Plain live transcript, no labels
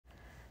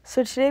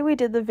So today we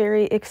did the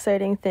very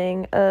exciting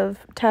thing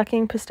of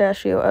tacking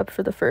Pistachio up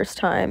for the first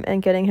time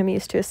and getting him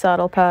used to a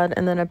saddle pad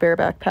and then a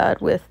bareback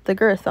pad with the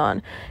girth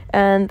on.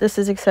 And this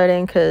is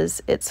exciting because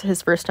it's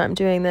his first time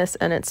doing this,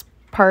 and it's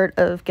part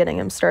of getting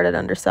him started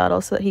under saddle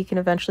so that he can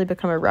eventually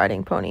become a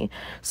riding pony.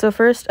 So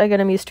first I get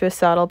him used to a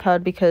saddle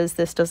pad because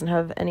this doesn't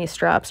have any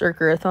straps or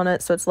girth on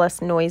it, so it's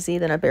less noisy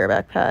than a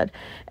bareback pad,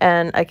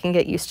 and I can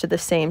get used to the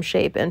same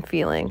shape and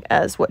feeling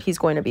as what he's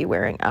going to be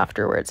wearing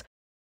afterwards.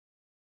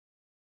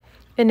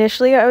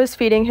 Initially, I was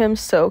feeding him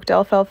soaked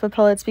alfalfa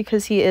pellets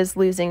because he is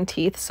losing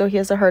teeth, so he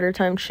has a harder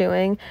time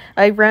chewing.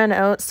 I ran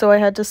out, so I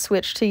had to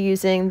switch to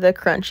using the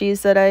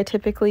crunchies that I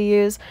typically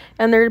use,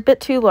 and they're a bit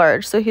too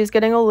large, so he was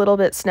getting a little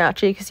bit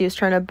snatchy because he was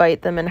trying to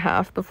bite them in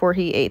half before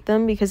he ate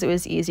them because it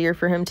was easier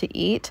for him to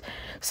eat.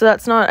 So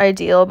that's not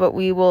ideal, but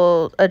we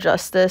will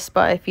adjust this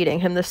by feeding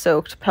him the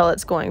soaked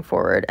pellets going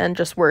forward and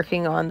just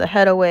working on the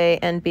head away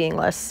and being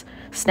less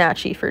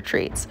snatchy for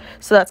treats.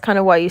 So that's kind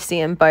of why you see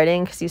him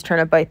biting, because he's trying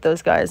to bite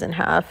those guys in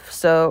half.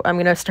 So I'm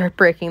gonna start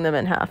breaking them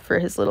in half for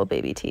his little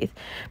baby teeth.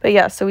 But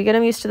yeah, so we get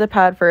him used to the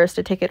pad first.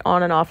 I take it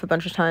on and off a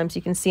bunch of times.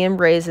 You can see him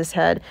raise his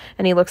head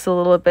and he looks a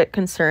little bit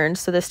concerned,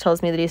 so this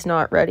tells me that he's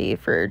not ready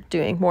for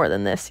doing more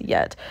than this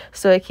yet.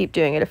 So I keep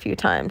doing it a few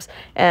times,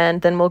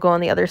 and then we'll go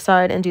on the other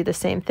side and do the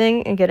same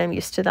thing and get him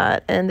used to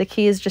that. And the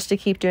key is just to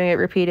keep doing it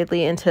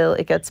repeatedly until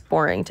it gets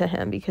boring to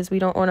him, because we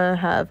don't want to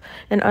have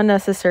an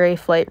unnecessary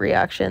flight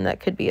reaction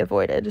that could be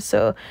avoided.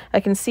 So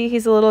I can see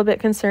he's a little bit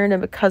concerned, and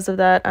because of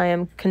that I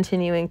am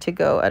continuing to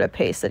go at a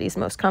pace that he's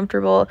most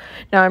comfortable.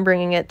 Now I'm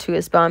bringing it to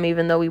his bum,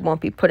 even though we won't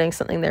be putting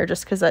something there,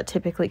 just because that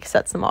typically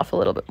sets them off a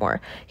little bit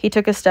more. He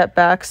took a step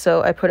back,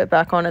 so I put it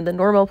back on in the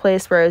normal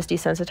place where I was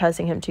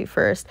desensitizing him to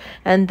first,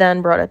 and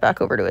then brought it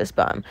back over to his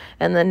bum.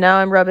 And then now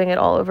I'm rubbing it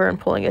all over and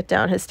pulling it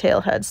down his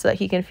tail head so that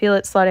he can feel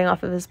it sliding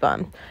off of his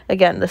bum.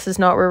 Again, this is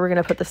not where we're going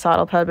to put the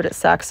saddle pad, but it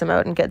sacks him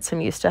out and gets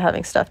him used to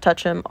having stuff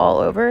touch him all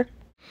over.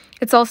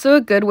 It's also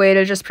a good way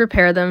to just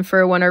prepare them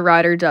for when a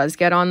rider does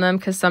get on them,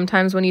 because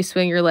sometimes when you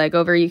swing your leg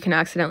over, you can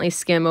accidentally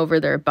skim over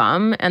their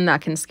bum, and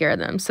that can scare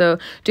them. So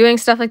doing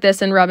stuff like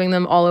this and rubbing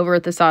them all over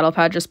with the saddle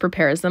pad just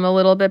prepares them a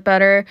little bit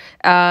better,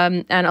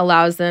 and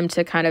allows them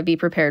to kind of be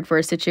prepared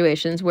for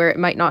situations where it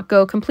might not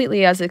go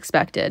completely as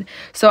expected.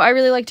 So I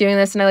really like doing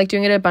this, and I like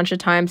doing it a bunch of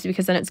times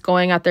because then it's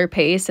going at their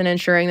pace and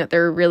ensuring that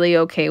they're really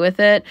okay with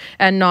it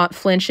and not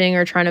flinching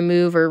or trying to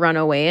move or run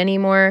away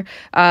anymore.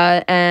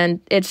 And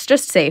it's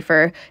just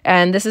safer.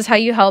 And this is how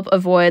you help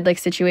avoid like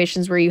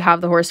situations where you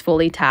have the horse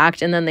fully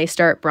tacked and then they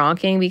start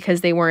bronching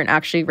because they weren't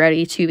actually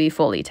ready to be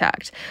fully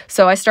tacked.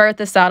 So I start with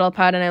the saddle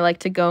pad, and I like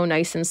to go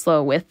nice and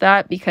slow with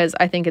that because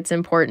I think it's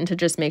important to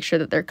just make sure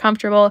that they're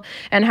comfortable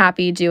and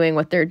happy doing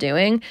what they're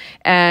doing.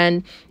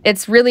 And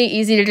it's really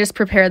easy to just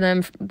prepare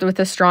them with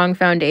a strong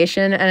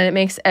foundation, and it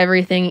makes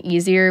everything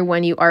easier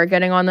when you are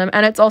getting on them.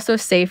 And it's also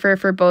safer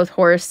for both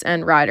horse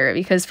and rider,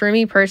 because for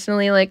me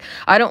personally, like,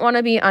 I don't want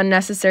to be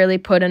unnecessarily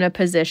put in a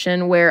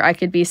position where I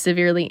could be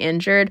severely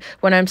injured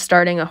when I'm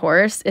starting a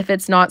horse if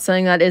it's not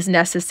something that is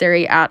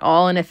necessary at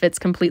all, and if it's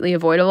completely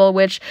avoidable,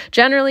 which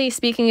generally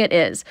speaking it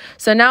is.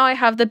 So now I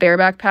have the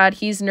bareback pad.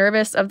 He's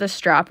nervous of the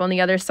strap on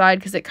the other side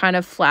because it kind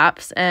of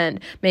flaps and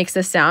makes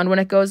a sound when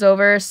it goes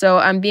over, so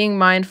I'm being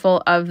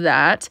mindful of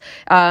that.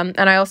 And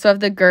I also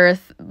have the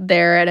girth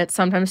there, and it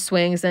sometimes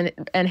swings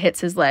and hits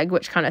his leg,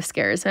 which kind of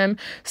scares him.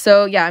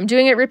 So yeah, I'm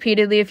doing it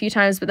repeatedly a few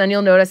times, but then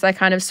you'll notice I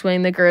kind of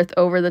swing the girth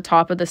over the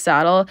top of the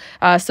saddle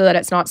so that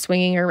it's not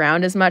swinging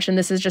around as much. And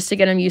this is just to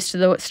get him used to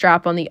the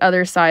strap on the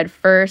other side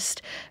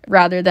first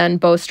rather than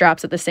both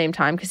straps at the same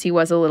time, because he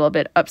was a little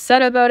bit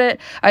upset about it.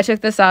 I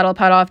took the saddle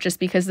pad off just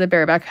because the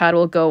bareback pad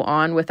will go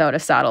on without a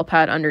saddle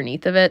pad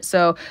underneath of it.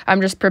 So I'm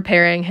just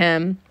preparing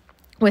him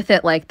with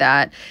it like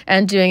that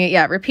and doing it,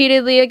 yeah,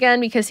 repeatedly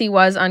again, because he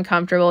was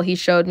uncomfortable. He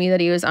showed me that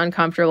he was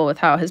uncomfortable with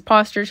how his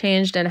posture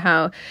changed and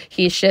how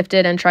he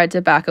shifted and tried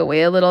to back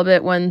away a little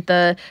bit when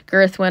the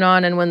girth went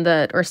on and when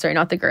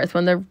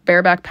the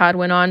bareback pad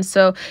went on.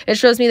 So it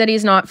shows me that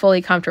he's not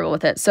fully comfortable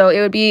with it. So it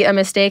would be a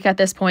mistake at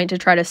this point to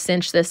try to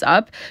cinch this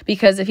up,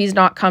 because if he's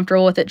not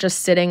comfortable with it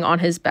just sitting on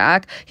his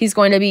back, he's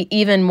going to be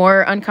even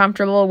more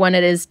uncomfortable when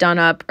it is done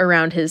up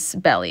around his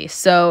belly.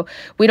 So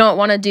we don't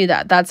want to do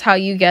that. That's how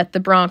you get the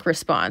bronch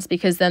response,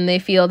 because then they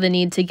feel the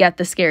need to get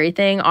the scary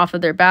thing off of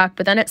their back,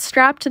 but then it's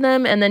strapped to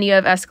them, and then you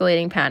have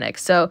escalating panic.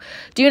 So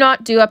do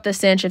not do up the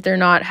cinch if they're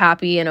not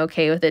happy and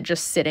okay with it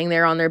just sitting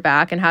there on their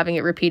back and having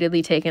it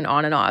repeatedly taken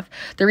on and off.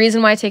 The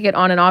reason why I take it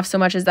on and off so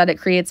much is that it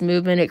creates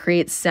movement, it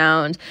creates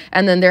sound,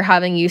 and then they're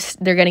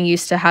getting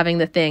used to having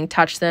the thing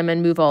touch them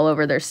and move all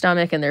over their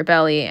stomach and their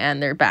belly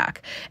and their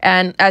back.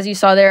 And as you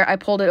saw there, I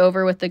pulled it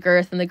over with the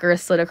girth, and the girth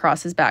slid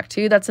across his back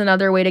too. That's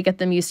another way to get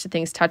them used to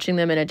things touching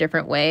them in a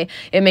different way.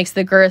 It makes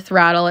the girth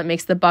rattle. It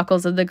makes the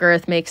buckles of the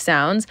girth make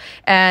sounds.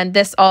 And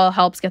this all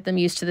helps get them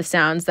used to the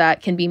sounds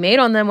that can be made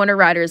on them when a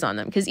rider is on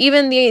them. Because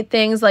even the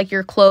things like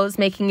your clothes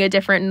making a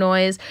different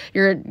noise,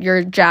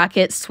 your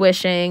jacket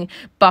swishing,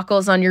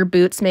 buckles on your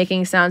boots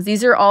making sounds,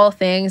 these are all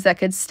things that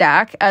could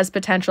stack as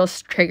potential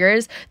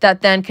triggers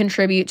that then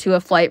contribute to a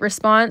flight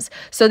response.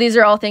 So these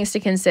are all things to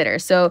consider.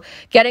 So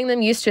getting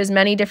them used to as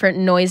many different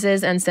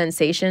noises and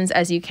sensations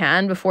as you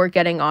can before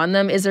getting on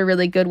them is a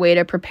really good way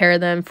to prepare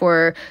them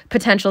for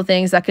potential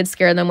things that could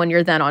scare them when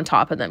you're then on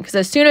top of them. Because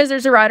as soon as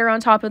there's a rider on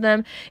top of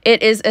them,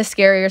 it is a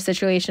scarier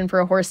situation for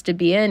a horse to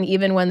be in,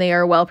 even when they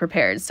are well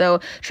prepared. So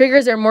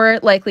triggers are more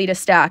likely to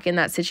stack in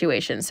that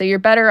situation. So you're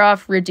better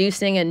off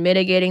reducing and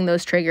mitigating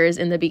those triggers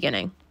in the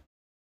beginning.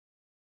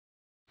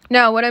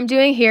 Now, what I'm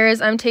doing here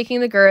is I'm taking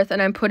the girth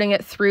and I'm putting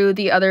it through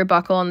the other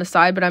buckle on the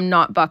side, but I'm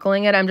not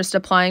buckling it. I'm just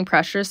applying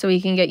pressure so he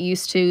can get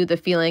used to the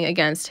feeling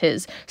against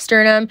his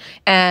sternum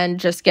and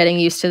just getting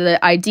used to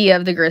the idea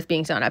of the girth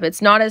being sewn up.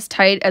 It's not as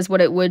tight as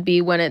what it would be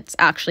when it's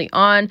actually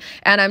on,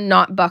 and I'm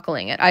not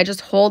buckling it. I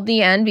just hold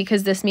the end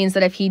because this means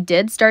that if he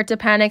did start to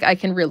panic, I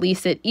can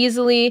release it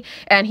easily,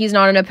 and he's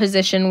not in a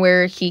position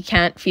where he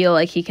can't feel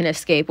like he can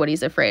escape what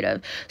he's afraid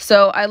of.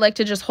 So I like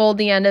to just hold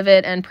the end of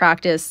it and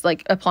practice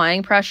like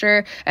applying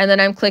pressure, and then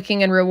I'm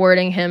clicking and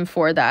rewarding him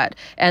for that,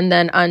 and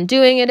then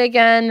undoing it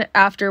again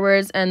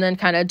afterwards, and then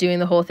kind of doing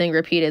the whole thing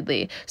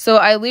repeatedly. So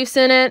I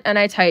loosen it and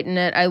I tighten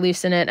it, I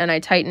loosen it and I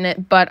tighten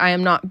it, but I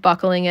am not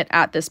buckling it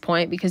at this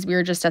point because we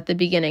were just at the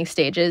beginning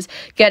stages,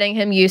 getting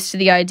him used to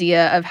the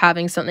idea of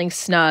having something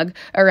snug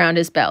around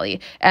his belly.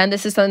 And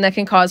this is something that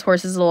can cause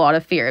horses a lot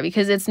of fear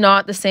because it's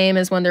not the same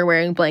as when they're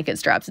wearing blanket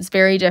straps. It's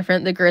very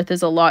different. The girth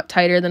is a lot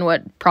tighter than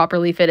what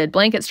properly fitted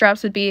blanket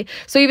straps would be.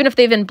 So even if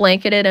they've been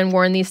blanketed and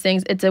worn these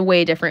things, it's a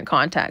way different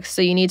context.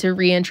 So you need to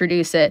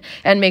reintroduce it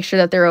and make sure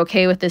that they're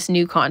okay with this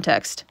new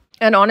context.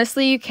 And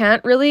honestly, you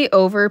can't really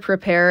over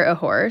prepare a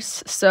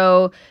horse.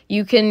 So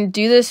you can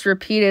do this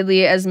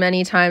repeatedly as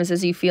many times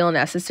as you feel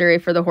necessary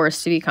for the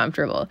horse to be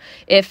comfortable.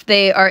 If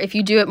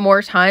you do it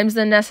more times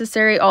than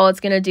necessary, all it's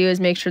going to do is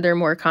make sure they're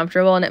more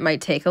comfortable, and it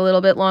might take a little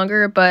bit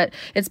longer, but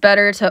it's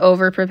better to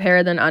over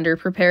prepare than under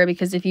prepare,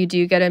 because if you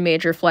do get a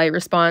major flight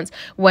response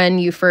when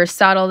you first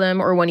saddle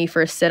them or when you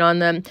first sit on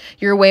them,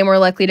 you're way more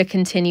likely to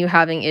continue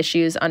having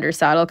issues under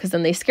saddle because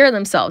then they scare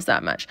themselves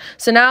that much.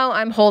 So now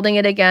I'm holding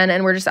it again,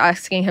 and we're just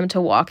asking him to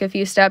walk a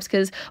few steps,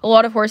 because a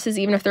lot of horses,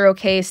 even if they're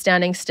okay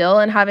standing still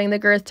and having the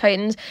girth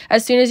tightened,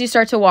 as soon as you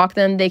start to walk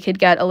them, they could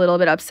get a little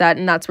bit upset,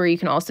 and that's where you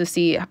can also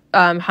see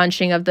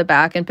hunching of the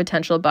back and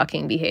potential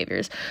bucking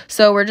behaviors.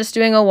 So we're just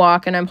doing a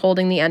walk, and I'm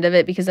holding the end of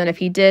it because then if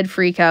he did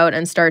freak out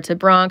and start to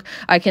bronc,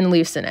 I can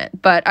loosen it.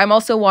 But I'm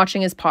also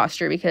watching his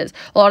posture, because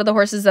a lot of the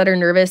horses that are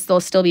nervous,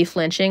 they'll still be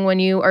flinching when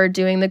you are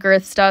doing the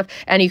girth stuff,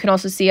 and you can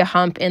also see a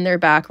hump in their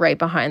back right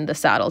behind the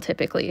saddle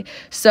typically.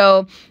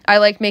 So I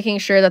like making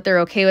sure that they're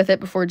okay with it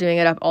before doing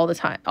it up all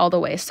the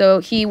way. So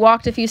he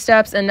walked a few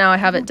steps, and now I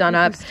have it done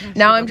up.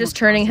 Now I'm just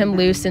turning him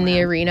loose in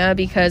the arena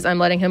because I'm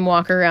letting him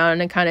walk around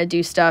and kind of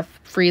do stuff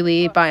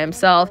freely by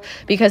himself,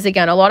 because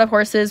again, a lot of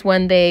horses,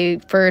 when they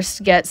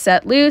first get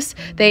set loose,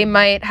 they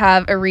might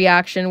have a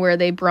reaction where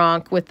they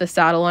bronc with the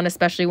saddle on,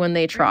 especially when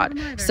they trot.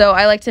 So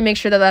I like to make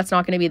sure that that's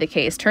not going to be the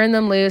case. Turn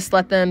them loose,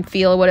 let them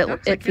feel what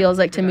it feels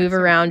like to move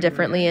around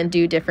differently and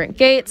do different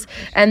gaits,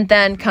 and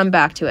then come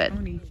back to it.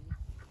 Hi,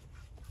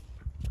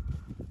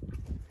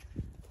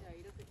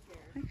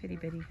 Fitty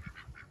Bitty.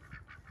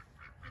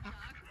 Oh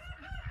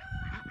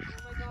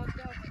my God,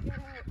 Duck, get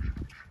out.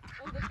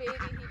 Oh, the baby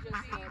he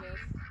just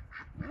noticed.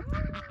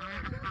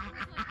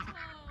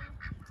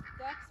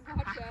 Ducks,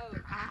 watch out.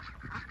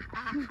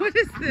 What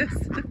is this?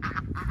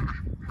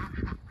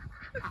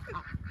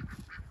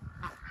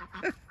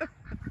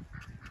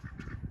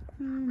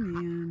 Oh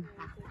man.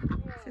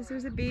 It says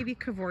there's a baby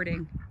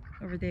cavorting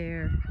over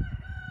there.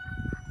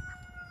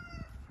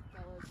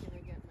 Bella's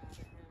gonna get mad at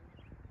him.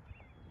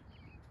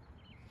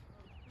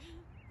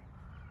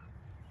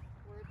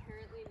 We're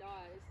apparently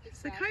not.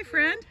 It's like, hi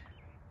friend.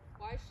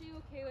 Why is she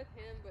okay with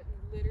him but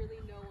literally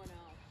no one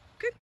else?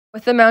 Good.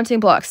 With the mounting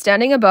block,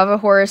 standing above a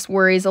horse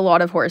worries a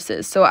lot of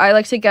horses. So I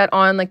like to get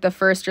on like the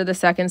first or the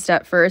second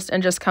step first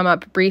and just come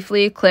up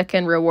briefly, click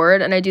and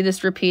reward. And I do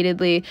this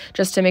repeatedly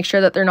just to make sure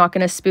that they're not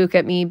going to spook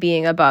at me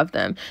being above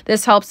them.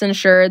 This helps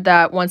ensure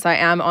that once I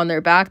am on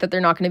their back, that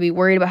they're not going to be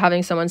worried about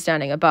having someone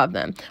standing above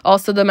them.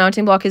 Also, the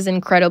mounting block is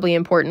incredibly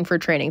important for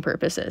training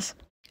purposes.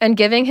 And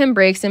giving him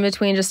breaks in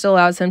between just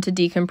allows him to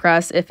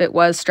decompress if it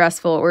was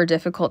stressful or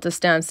difficult to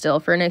stand still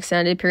for an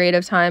extended period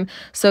of time.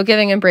 So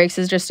giving him breaks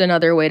is just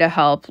another way to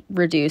help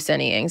reduce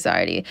any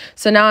anxiety.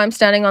 So now I'm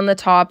standing on the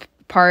top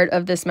part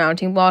of this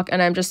mounting block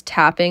and I'm just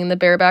tapping the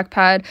bareback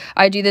pad,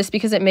 I do this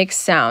because it makes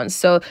sounds.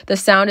 So the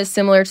sound is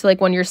similar to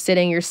like when you're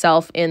sitting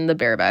yourself in the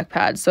bareback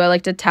pad. So I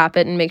like to tap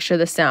it and make sure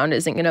the sound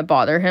isn't going to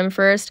bother him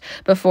first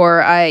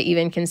before I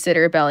even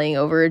consider bellying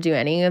over or do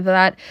any of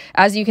that.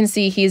 As you can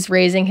see, he's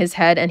raising his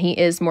head and he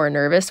is more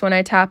nervous when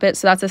I tap it.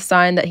 So that's a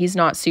sign that he's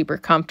not super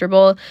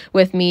comfortable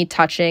with me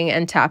touching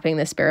and tapping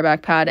this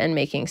bareback pad and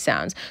making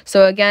sounds.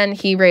 So again,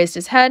 he raised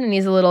his head and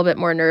he's a little bit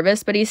more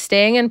nervous, but he's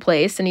staying in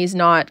place and he's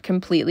not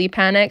completely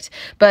panicked.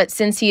 But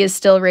since he is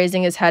still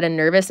raising his head and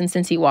nervous, and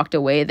since he walked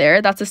away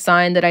there, that's a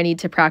sign that I need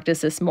to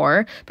practice this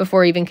more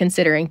before even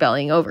considering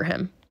bellying over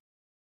him.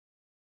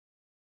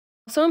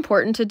 Also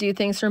important to do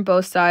things from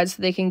both sides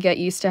so they can get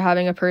used to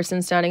having a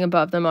person standing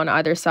above them on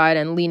either side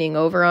and leaning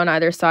over on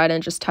either side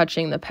and just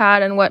touching the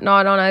pad and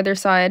whatnot on either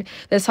side.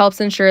 This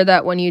helps ensure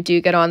that when you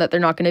do get on that they're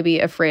not going to be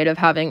afraid of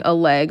having a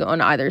leg on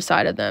either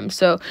side of them.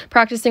 So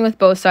practicing with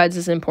both sides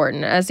is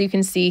important. As you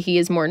can see, he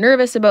is more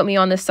nervous about me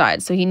on this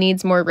side, so he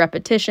needs more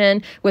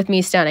repetition with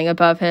me standing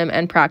above him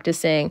and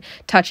practicing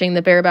touching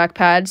the bareback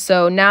pad.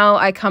 So now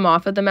I come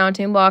off of the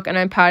mounting block and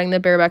I'm patting the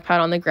bareback pad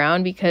on the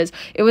ground because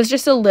it was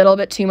just a little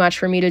bit too much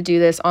for me to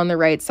do this on the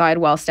right side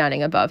while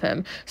standing above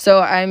him. So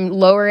I'm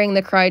lowering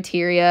the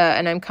criteria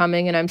and I'm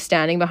coming and I'm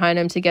standing behind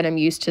him to get him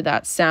used to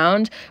that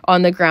sound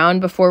on the ground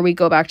before we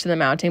go back to the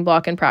mounting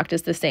block and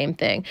practice the same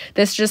thing.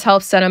 This just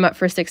helps set him up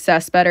for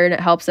success better, and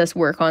it helps us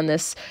work on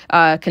this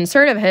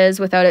concern of his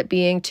without it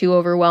being too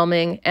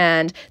overwhelming,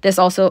 and this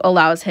also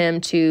allows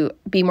him to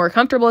be more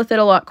comfortable with it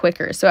a lot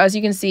quicker. So as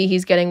you can see,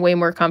 he's getting way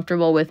more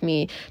comfortable with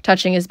me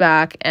touching his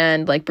back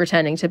and like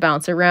pretending to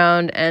bounce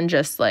around and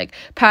just like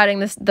patting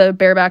the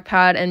bareback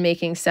pad and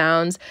making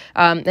sounds,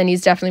 and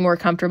he's definitely more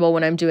comfortable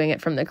when I'm doing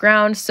it from the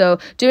ground. So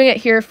doing it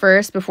here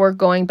first before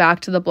going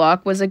back to the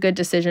block was a good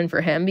decision for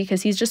him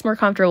because he's just more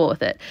comfortable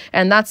with it,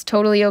 and that's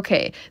totally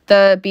okay.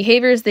 The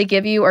behaviors they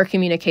give you are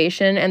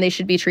communication and they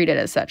should be treated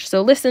as such,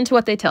 so listen to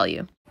what they tell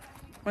you.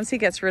 Once he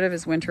gets rid of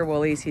his winter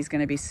woolies, he's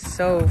going to be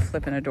so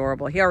flippin'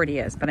 adorable. He already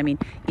is, but I mean,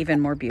 even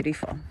more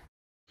beautiful.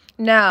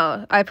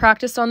 Now, I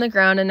practiced on the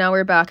ground and now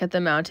we're back at the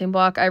mounting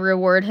block. I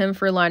reward him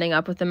for lining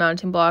up with the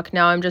mounting block.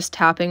 Now I'm just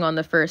tapping on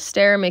the first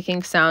stair,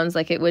 making sounds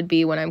like it would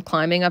be when I'm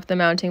climbing up the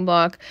mounting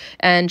block,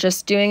 and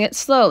just doing it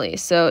slowly.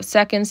 So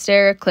second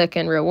stair, click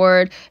and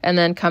reward, and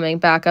then coming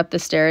back up the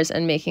stairs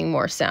and making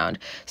more sound.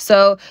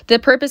 So the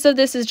purpose of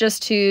this is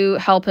just to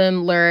help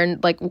him learn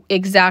like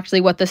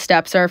exactly what the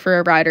steps are for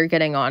a rider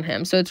getting on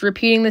him. So it's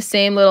repeating the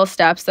same little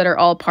steps that are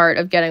all part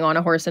of getting on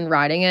a horse and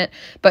riding it,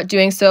 but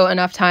doing so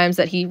enough times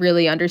that he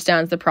really understands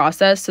the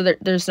process so that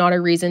there's not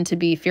a reason to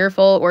be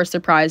fearful or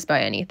surprised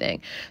by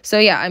anything. So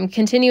yeah, I'm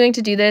continuing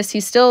to do this.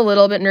 He's still a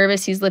little bit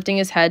nervous. He's lifting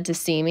his head to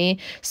see me.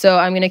 So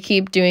I'm going to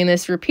keep doing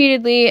this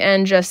repeatedly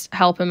and just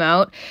help him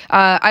out.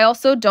 I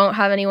also don't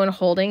have anyone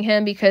holding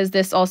him because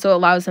this also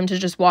allows him to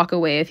just walk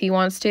away if he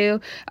wants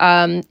to.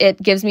 It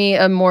gives me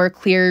a more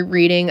clear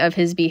reading of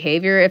his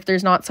behavior if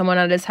there's not someone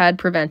at his head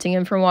preventing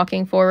him from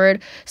walking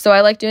forward. So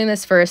I like doing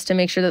this first to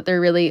make sure that they're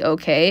really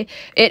okay.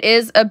 It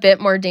is a bit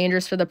more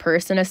dangerous for the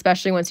person,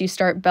 especially once you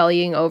start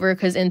bellying over,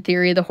 because in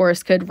theory the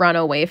horse could run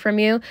away from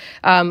you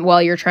while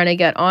you're trying to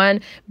get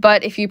on.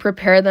 But if you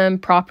prepare them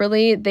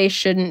properly, they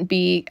shouldn't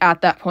be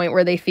at that point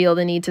where they feel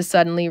the need to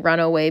suddenly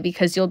run away,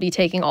 because you'll be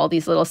taking all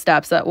these little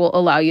steps that will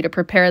allow you to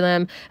prepare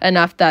them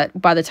enough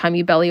that by the time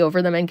you belly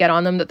over them and get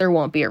on them, that there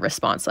won't be a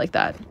response like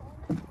that.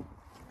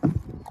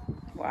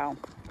 Wow.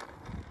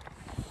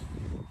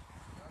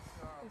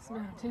 This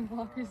mounting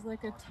block is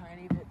like a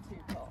tiny bit too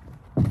tall.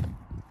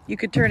 You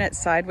could turn it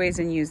sideways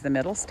and use the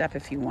middle step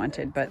if you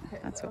wanted, but okay,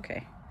 that's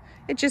okay.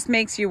 It just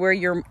makes you where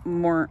you're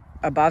more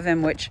above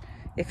him, which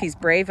if he's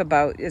brave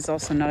about is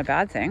also not a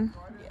bad thing.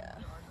 Yeah.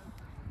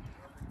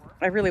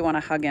 I really want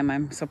to hug him.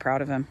 I'm so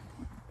proud of him.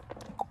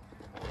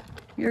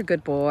 You're a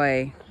good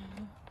boy.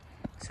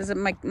 Says that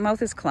my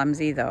mouth is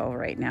clumsy though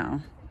right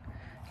now.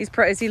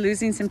 Is he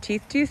losing some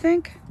teeth, do you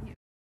think?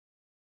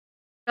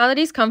 Now that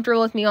he's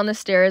comfortable with me on the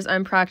stairs,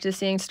 I'm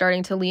practicing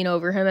starting to lean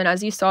over him, and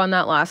as you saw in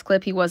that last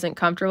clip, he wasn't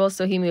comfortable,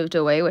 so he moved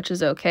away, which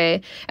is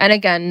okay. And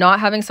again,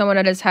 not having someone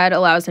at his head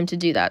allows him to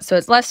do that. So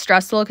it's less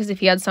stressful, because if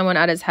he had someone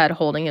at his head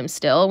holding him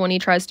still when he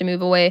tries to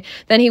move away,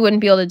 then he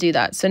wouldn't be able to do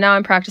that. So now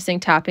I'm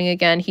practicing tapping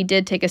again. He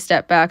did take a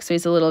step back, so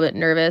he's a little bit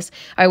nervous.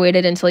 I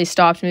waited until he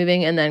stopped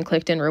moving and then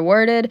clicked and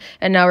rewarded,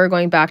 and now we're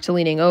going back to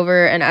leaning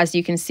over, and as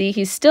you can see,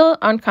 he's still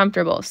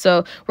uncomfortable.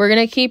 So we're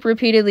going to keep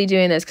repeatedly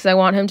doing this because I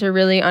want him to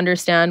really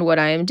understand what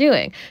I am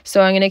doing.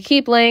 So I'm going to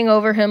keep laying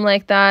over him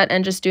like that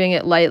and just doing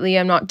it lightly.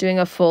 I'm not doing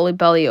a full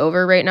belly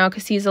over right now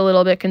because he's a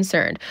little bit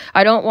concerned.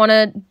 I don't want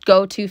to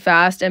go too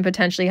fast and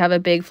potentially have a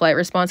big flight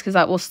response, because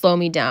that will slow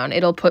me down.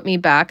 It'll put me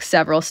back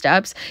several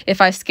steps if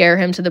I scare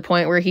him to the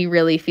point where he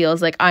really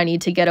feels like I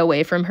need to get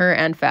away from her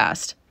and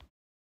fast.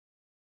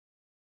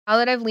 Now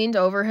that I've leaned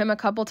over him a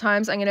couple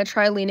times, I'm going to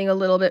try leaning a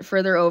little bit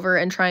further over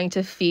and trying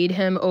to feed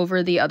him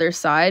over the other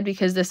side,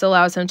 because this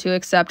allows him to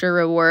accept a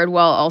reward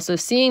while also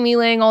seeing me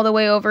laying all the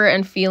way over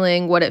and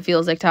feeling what it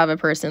feels like to have a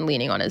person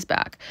leaning on his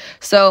back.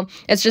 So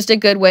it's just a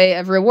good way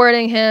of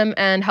rewarding him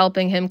and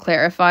helping him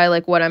clarify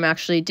like what I'm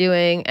actually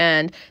doing,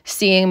 and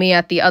seeing me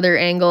at the other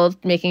angle,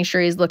 making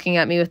sure he's looking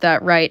at me with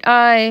that right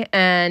eye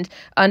and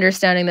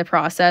understanding the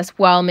process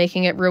while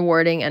making it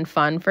rewarding and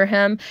fun for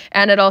him.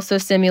 And it also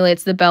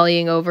simulates the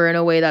bellying over in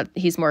a way that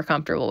he's more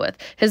comfortable with.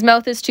 His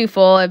mouth is too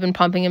full. I've been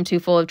pumping him too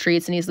full of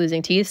treats and he's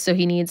losing teeth, so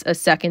he needs a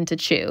second to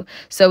chew.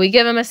 So we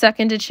give him a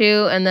second to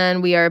chew, and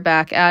then we are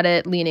back at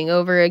it, leaning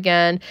over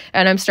again.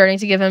 And I'm starting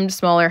to give him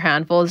smaller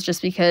handfuls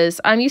just because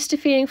I'm used to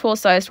feeding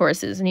full-sized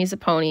horses and he's a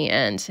pony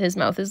and his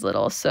mouth is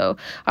little, so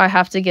I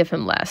have to give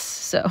him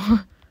less.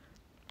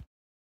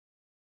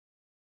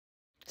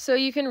 So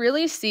you can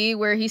really see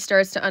where he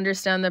starts to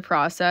understand the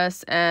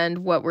process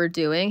and what we're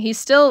doing. He's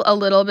still a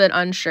little bit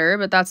unsure,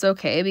 but that's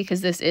okay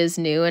because this is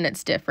new and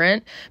it's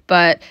different.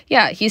 But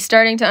yeah, he's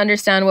starting to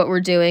understand what we're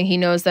doing. He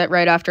knows that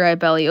right after I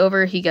belly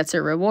over, he gets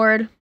a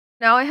reward.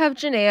 Now I have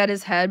Janae at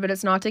his head, but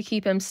it's not to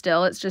keep him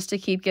still. It's just to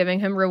keep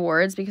giving him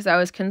rewards, because I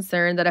was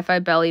concerned that if I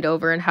bellied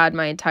over and had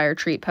my entire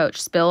treat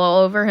pouch spill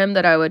all over him,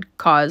 that I would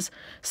cause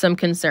some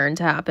concern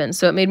to happen.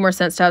 So it made more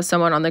sense to have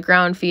someone on the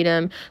ground feed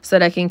him so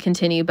that I can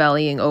continue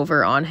bellying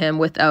over on him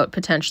without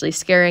potentially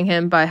scaring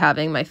him by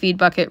having my feed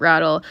bucket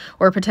rattle,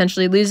 or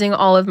potentially losing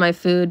all of my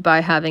food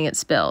by having it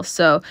spill.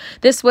 So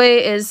this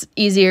way is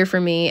easier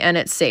for me and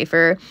it's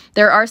safer.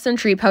 There are some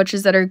treat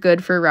pouches that are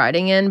good for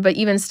riding in, but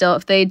even still,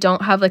 if they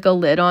don't have like a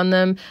lid on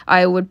them,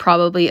 I would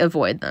probably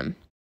avoid them.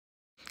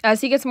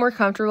 As he gets more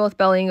comfortable with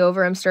bellying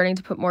over, I'm starting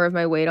to put more of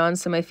my weight on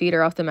so my feet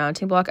are off the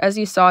mounting block. As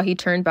you saw, he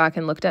turned back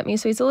and looked at me,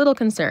 so he's a little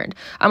concerned.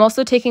 I'm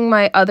also taking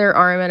my other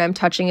arm and I'm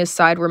touching his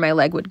side where my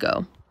leg would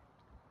go.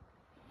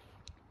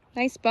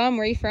 Nice bum.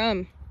 Where are you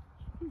from?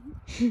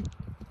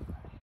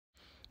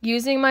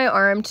 Using my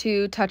arm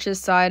to touch his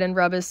side and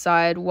rub his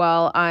side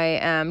while I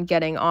am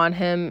getting on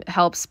him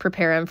helps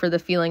prepare him for the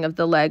feeling of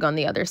the leg on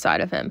the other side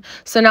of him.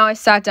 So now I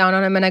sat down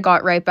on him and I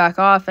got right back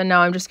off, and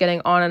now I'm just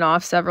getting on and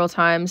off several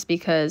times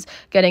because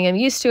getting him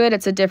used to it,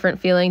 it's a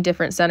different feeling,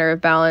 different center of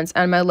balance,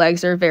 and my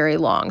legs are very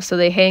long, so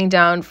they hang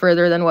down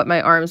further than what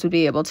my arms would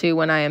be able to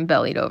when I am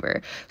bellied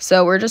over.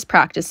 So we're just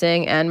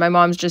practicing, and my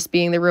mom's just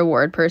being the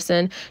reward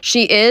person.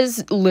 She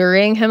is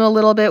luring him a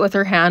little bit with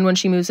her hand when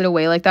she moves it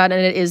away like that,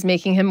 and it is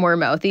making him more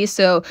mouthy.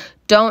 So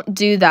don't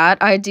do that.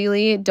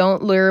 Ideally,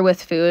 don't lure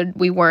with food.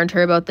 We warned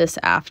her about this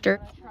after.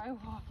 Try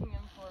walking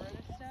him forward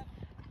a step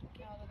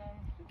now that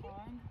I'm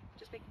on.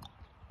 Just make.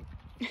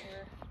 Or do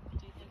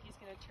you think he's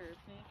gonna turf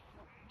me?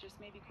 Just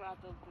maybe grab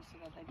the so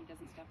that he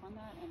doesn't step on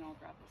that, and I'll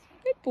grab this one.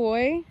 Good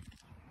boy.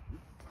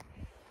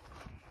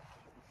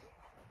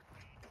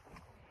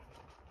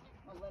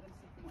 I'll let him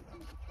see if he wants to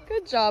make a turf.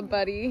 Good job,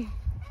 buddy.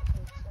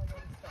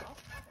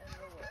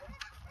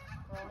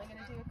 We're only going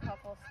to do a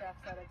couple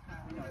steps at a time.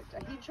 No,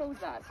 he chose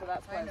that, so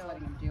that's why I was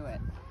letting him do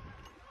it.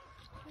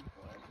 Good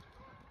boy.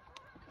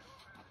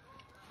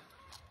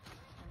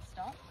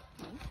 Stop.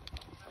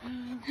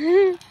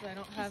 I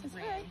don't have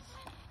reins.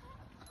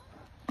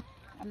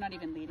 I'm not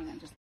even leading, I'm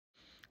just.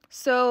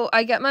 So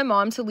I get my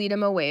mom to lead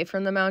him away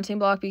from the mounting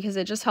block because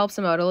it just helps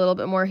him out a little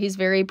bit more. He's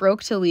very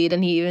broke to lead,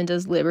 and he even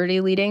does liberty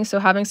leading. So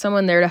having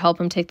someone there to help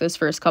him take those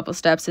first couple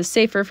steps is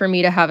safer for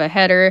me to have a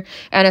header,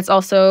 and it's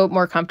also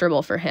more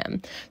comfortable for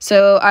him.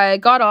 So I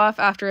got off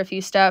after a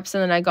few steps,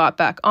 and then I got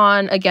back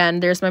on.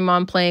 Again, there's my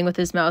mom playing with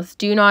his mouth.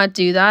 Do not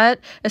do that,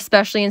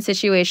 especially in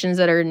situations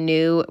that are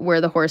new where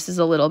the horse is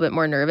a little bit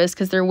more nervous,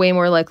 because they're way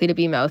more likely to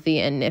be mouthy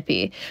and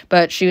nippy.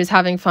 But she was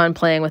having fun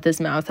playing with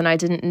his mouth, and I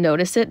didn't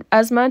notice it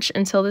as much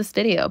until this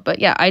video. But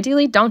yeah,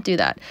 ideally don't do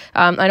that.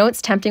 I know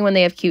it's tempting when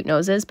they have cute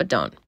noses, but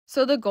don't.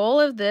 So the goal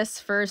of this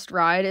first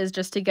ride is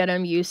just to get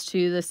him used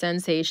to the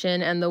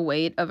sensation and the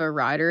weight of a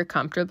rider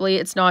comfortably.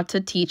 It's not to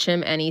teach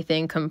him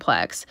anything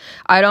complex.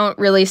 I don't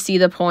really see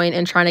the point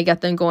in trying to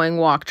get them going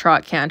walk,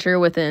 trot, canter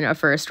within a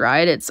first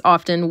ride. It's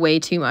often way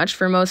too much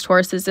for most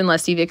horses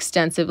unless you've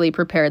extensively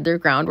prepared their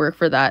groundwork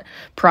for that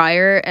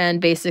prior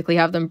and basically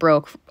have them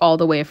broke all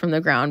the way from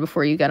the ground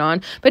before you get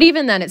on. But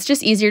even then, it's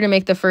just easier to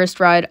make the first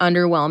ride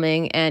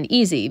underwhelming and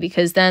easy,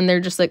 because then they're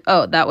just like,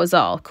 oh, that was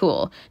all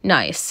cool,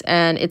 nice,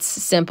 and it's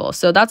simple.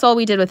 So that's all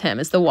we did with him,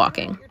 is the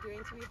walking. You're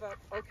doing to me, but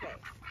okay.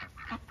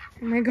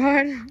 Oh my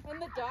god. And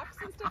the ducks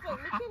and stuff, like,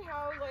 look at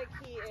how, like,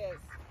 he is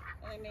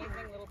an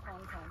amazing little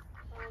pom-pom.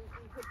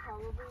 You could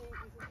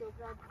go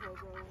grab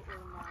Kogo or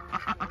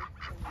Mara.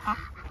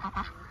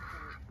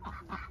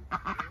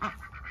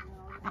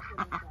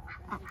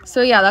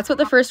 So yeah, that's what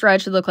the first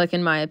ride should look like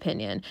in my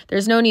opinion.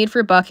 There's no need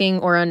for bucking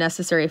or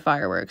unnecessary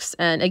fireworks.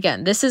 And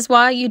again, this is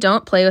why you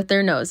don't play with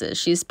their noses.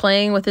 She's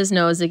playing with his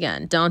nose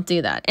again. Don't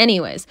do that.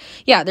 Anyways,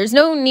 yeah, there's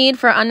no need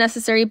for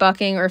unnecessary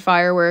bucking or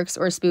fireworks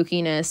or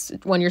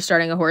spookiness when you're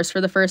starting a horse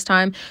for the first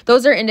time.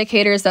 Those are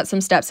indicators that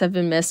some steps have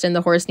been missed and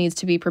the horse needs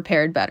to be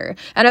prepared better.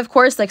 And of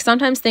course, like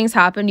sometimes things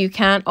happen. You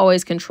can't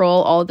always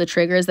control all of the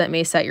triggers that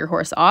may set your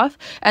horse off,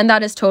 and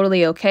that is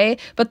totally okay.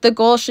 But the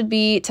goal should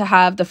be to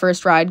have the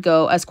first ride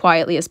go as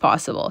quietly as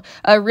possible.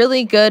 A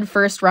really good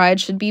first ride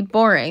should be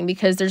boring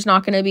because there's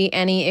not going to be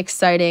any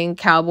exciting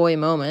cowboy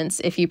moments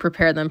if you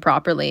prepare them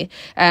properly.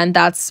 And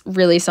that's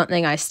really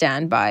something I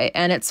stand by.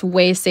 And it's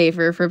way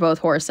safer for both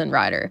horse and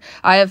rider.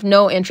 I have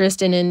no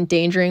interest in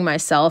endangering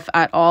myself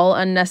at all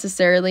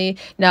unnecessarily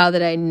now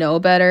that I know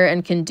better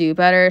and can do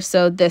better.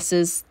 So this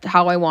is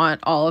how I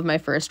want all of my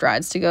first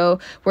rides to go,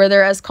 where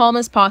they're as calm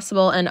as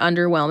possible and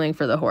underwhelming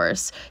for the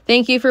horse.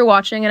 Thank you for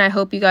watching, and I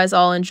hope you guys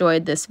all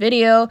enjoyed this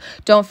video.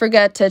 Don't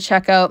forget to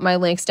check out my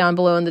links down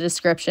below in the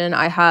description.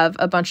 I have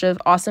a bunch of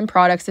awesome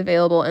products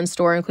available in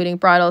store, including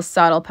bridles,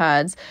 saddle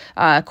pads,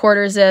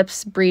 quarter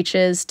zips,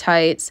 breeches,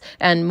 tights,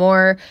 and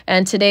more.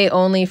 And today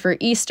only for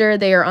Easter,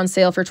 they are on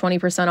sale for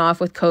 20% off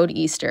with code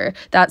Easter.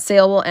 That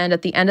sale will end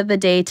at the end of the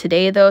day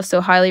today though,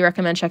 so highly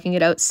recommend checking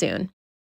it out soon.